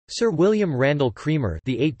Sir William Randal Cremer,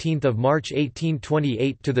 the 18th of March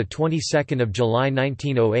 1828 to the 22nd of July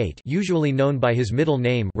 1908, usually known by his middle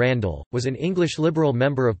name Randall, was an English Liberal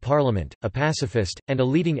member of Parliament, a pacifist, and a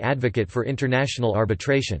leading advocate for international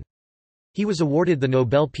arbitration. He was awarded the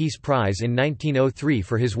Nobel Peace Prize in 1903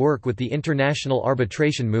 for his work with the international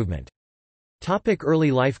arbitration movement.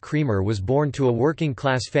 Early life. Cremer was born to a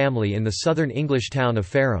working-class family in the southern English town of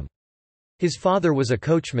Fareham. His father was a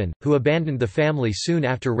coachman, who abandoned the family soon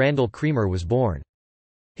after Randal Cremer was born.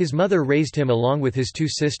 His mother raised him along with his two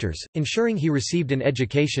sisters, ensuring he received an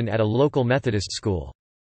education at a local Methodist school.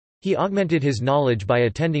 He augmented his knowledge by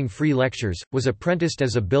attending free lectures, was apprenticed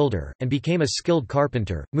as a builder, and became a skilled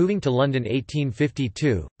carpenter. Moving to London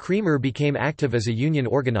 1852, Cremer became active as a union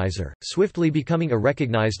organiser, swiftly becoming a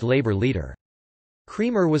recognised labour leader.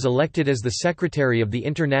 Cremer was elected as the secretary of the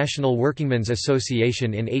International Workingmen's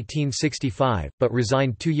Association in 1865, but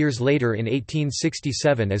resigned 2 years later in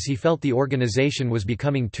 1867 as he felt the organisation was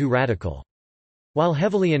becoming too radical. While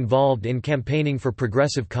heavily involved in campaigning for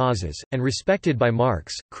progressive causes, and respected by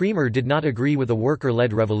Marx, Cremer did not agree with a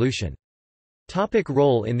worker-led revolution.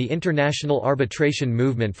 Role in the international arbitration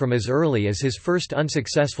movement. From as early as his first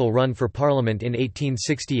unsuccessful run for Parliament in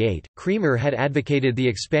 1868, Cremer had advocated the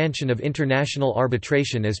expansion of international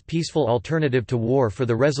arbitration as peaceful alternative to war for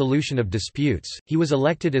the resolution of disputes. He was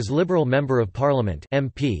elected as Liberal Member of Parliament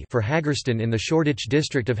 (MP) for Haggerston in the Shoreditch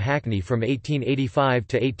district of Hackney from 1885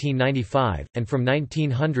 to 1895, and from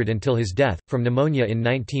 1900 until his death, from pneumonia in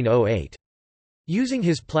 1908. Using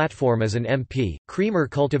his platform as an MP, Cremer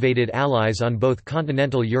cultivated allies on both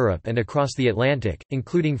continental Europe and across the Atlantic,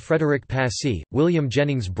 including Frederick Passy, William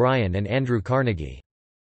Jennings Bryan and Andrew Carnegie.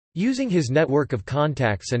 Using his network of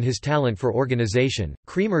contacts and his talent for organization,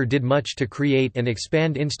 Cremer did much to create and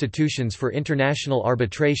expand institutions for international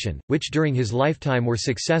arbitration, which during his lifetime were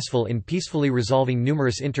successful in peacefully resolving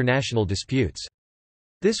numerous international disputes.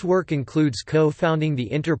 This work includes co-founding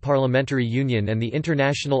the Inter-Parliamentary Union and the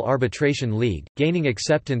International Arbitration League, gaining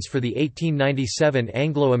acceptance for the 1897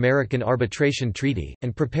 Anglo-American Arbitration Treaty,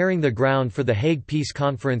 and preparing the ground for the Hague Peace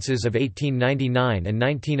Conferences of 1899 and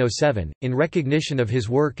 1907. In recognition of his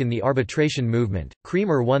work in the arbitration movement,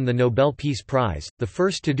 Cremer won the Nobel Peace Prize, the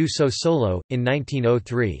first to do so solo, in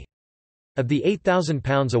 1903. Of the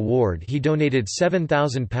 £8,000 award, he donated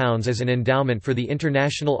 £7,000 as an endowment for the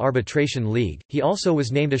International Arbitration League. He also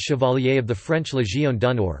was named a Chevalier of the French Légion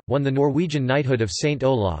d'honneur, won the Norwegian knighthood of St.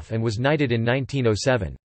 Olaf, and was knighted in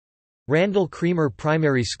 1907. Randal Cremer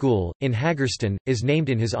Primary School, in Haggerston, is named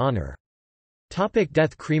in his honour.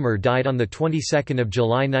 Death. Cremer died on the 22nd of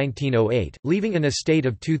July 1908, leaving an estate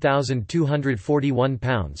of £2,241,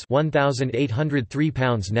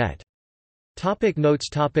 £1,803 net. Notes.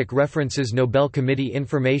 References. Nobel Committee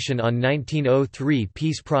information on 1903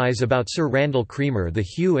 Peace Prize about Sir Randal Cremer. The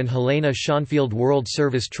Hugh and Helena Schonfield World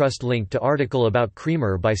Service Trust. Link to article about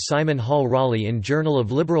Cremer by Simon Hall Raleigh in Journal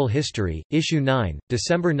of Liberal History, Issue 9,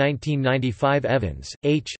 December 1995. Evans,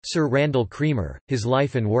 H., Sir Randal Cremer, His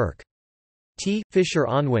Life and Work. T. Fisher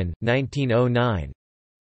Unwin, 1909.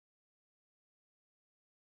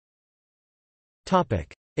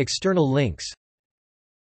 External links.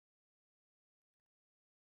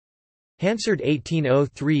 Hansard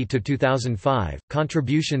 1803–2005,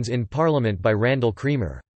 Contributions in Parliament by Randal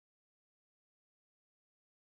Cremer.